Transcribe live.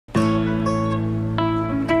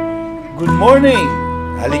Good morning!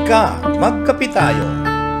 Halika, magkape tayo.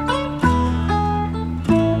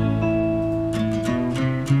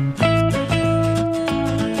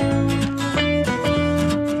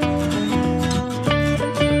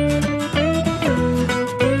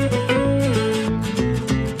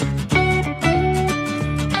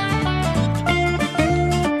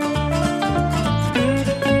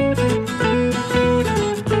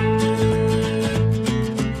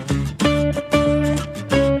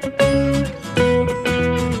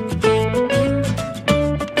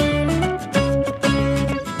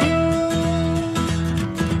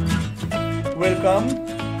 Welcome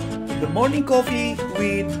to the Morning Coffee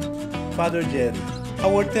with Father Jerry.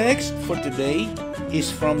 Our text for today is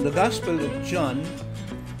from the Gospel of John,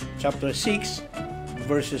 chapter 6,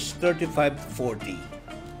 verses 35 to 40.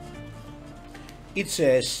 It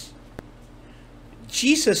says,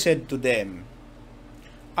 Jesus said to them,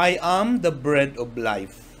 I am the bread of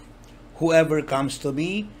life. Whoever comes to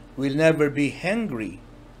me will never be hungry,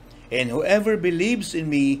 and whoever believes in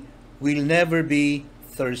me will never be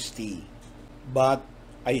thirsty. But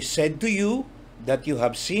I said to you that you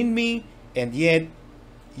have seen me, and yet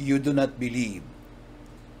you do not believe.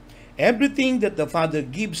 Everything that the Father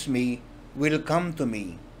gives me will come to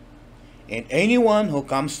me, and anyone who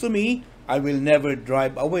comes to me I will never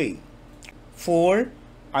drive away. For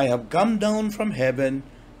I have come down from heaven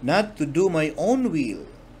not to do my own will,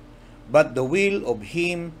 but the will of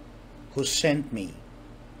him who sent me.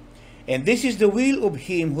 And this is the will of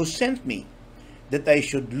him who sent me, that I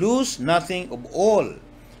should lose nothing of all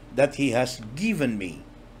that he has given me,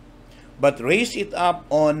 but raise it up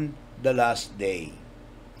on the last day.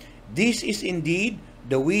 This is indeed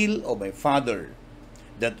the will of my Father,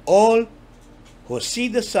 that all who see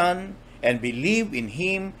the Son and believe in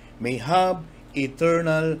him may have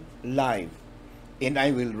eternal life, and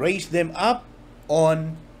I will raise them up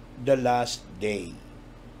on the last day.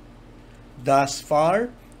 Thus far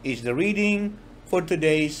is the reading for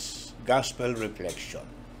today's Gospel reflection.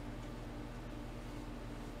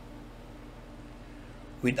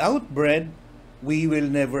 Without bread, we will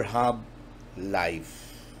never have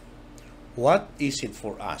life. What is it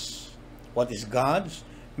for us? What is God's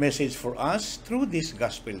message for us through this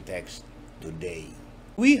Gospel text today?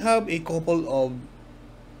 We have a couple of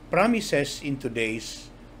promises in today's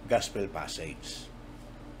Gospel passage.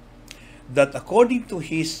 That according to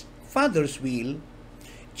his Father's will,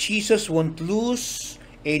 Jesus won't lose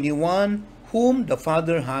anyone whom the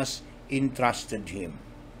Father has entrusted him,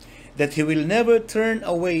 that he will never turn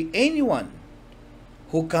away anyone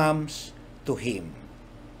who comes to him.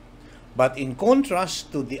 But in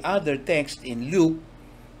contrast to the other text in Luke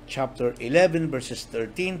chapter 11 verses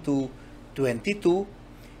 13 to 22,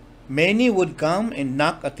 many would come and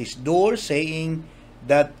knock at his door saying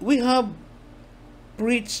that we have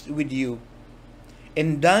preached with you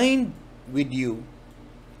and dined with you.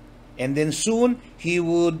 And then soon he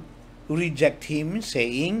would reject him,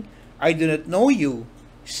 saying, I do not know you,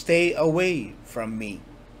 stay away from me.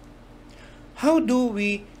 How do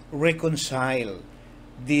we reconcile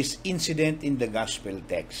this incident in the gospel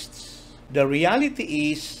texts? The reality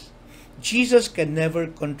is, Jesus can never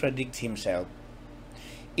contradict himself.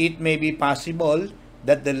 It may be possible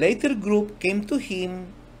that the later group came to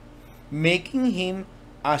him, making him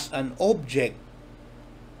as an object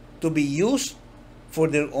to be used for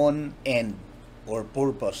their own end or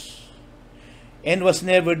purpose, and was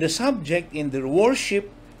never the subject in their worship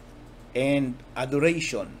and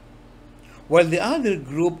adoration, while the other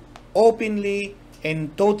group openly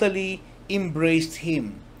and totally embraced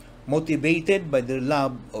him, motivated by their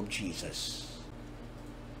love of Jesus.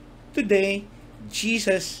 Today,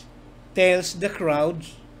 Jesus tells the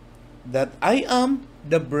crowds that I am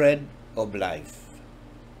the bread of life.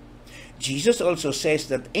 Jesus also says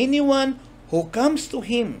that anyone who comes to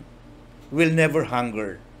him will never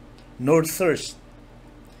hunger nor thirst.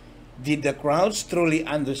 Did the crowds truly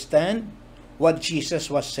understand what Jesus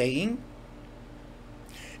was saying?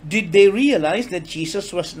 Did they realize that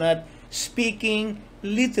Jesus was not speaking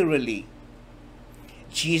literally?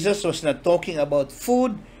 Jesus was not talking about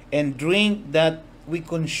food and drink that we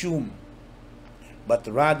consume, but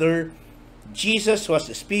rather Jesus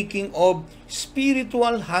was speaking of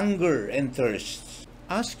spiritual hunger and thirst.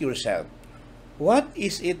 Ask yourself, what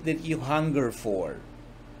is it that you hunger for?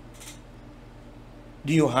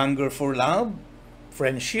 Do you hunger for love,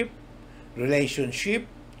 friendship, relationship,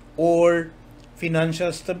 or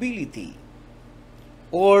financial stability?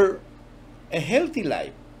 Or a healthy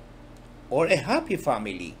life? Or a happy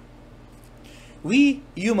family? We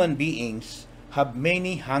human beings have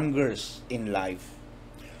many hungers in life.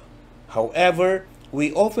 However,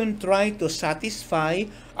 We often try to satisfy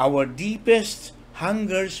our deepest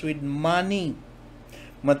hungers with money,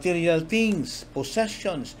 material things,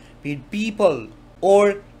 possessions, with people,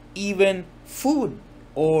 or even food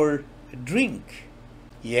or drink.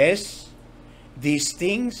 Yes, these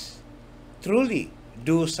things truly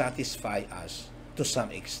do satisfy us to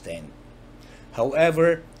some extent.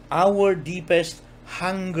 However, our deepest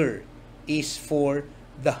hunger is for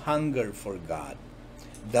the hunger for God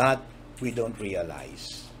that we don't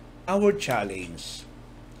realize. Our challenge: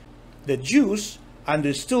 the Jews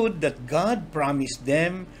understood that God promised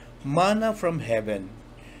them manna from heaven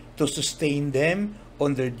to sustain them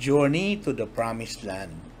on their journey to the promised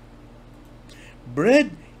land.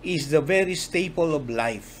 Bread is the very staple of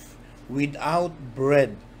life. Without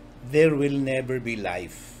bread, there will never be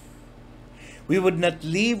life. We would not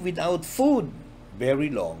live without food very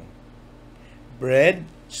long. Bread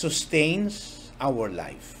sustains our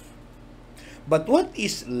life. But what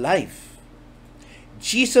is life?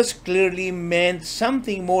 Jesus clearly meant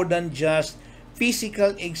something more than just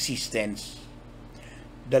physical existence.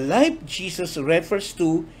 The life Jesus refers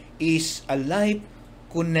to is a life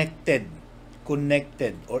connected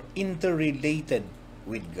or interrelated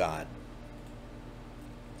with God,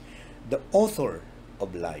 the author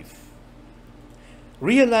of life.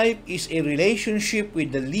 Real life is a relationship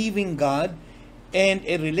with the living God and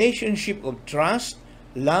a relationship of trust,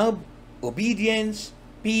 love, obedience,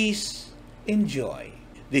 peace, and joy.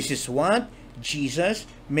 This is what Jesus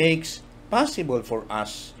makes possible for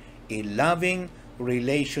us, a loving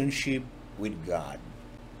relationship with God.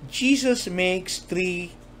 Jesus makes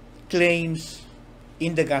three claims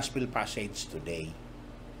in the gospel passage today.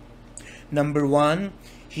 Number one,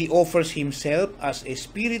 he offers himself as a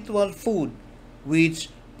spiritual food which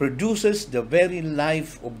produces the very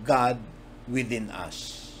life of God within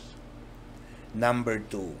us. Number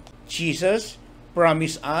two, Jesus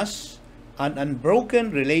promised us an unbroken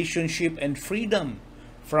relationship and freedom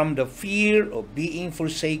from the fear of being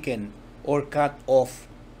forsaken or cut off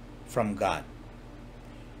from God.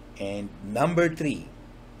 And number three,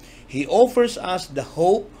 he offers us the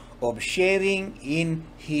hope of sharing in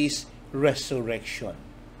his resurrection.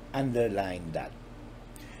 Underline that.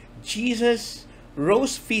 Jesus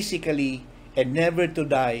rose physically and never to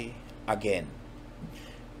die again.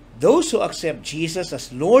 Those who accept Jesus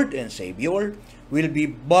as Lord and Savior will be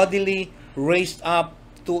bodily raised up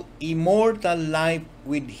to immortal life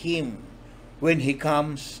with him when he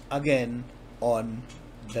comes again on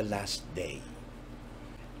the last day.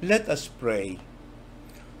 Let us pray.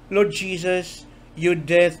 Lord Jesus, your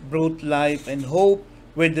death brought life and hope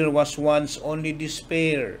where there was once only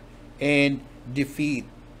despair and defeat.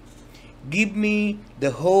 Give me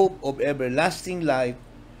the hope of everlasting life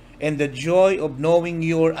and the joy of knowing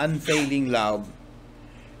your unfailing love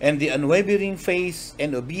and the unwavering faith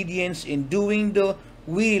and obedience in doing the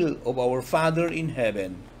will of our Father in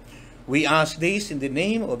heaven. We ask this in the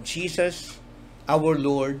name of Jesus, our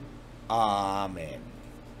Lord. Amen.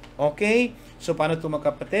 Okay? So, paano ito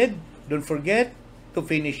mga kapatid? Don't forget to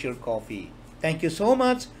finish your coffee. Thank you so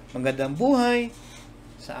much. Magandang buhay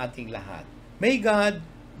sa ating lahat. May God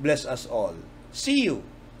bless us all. See you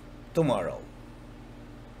tomorrow.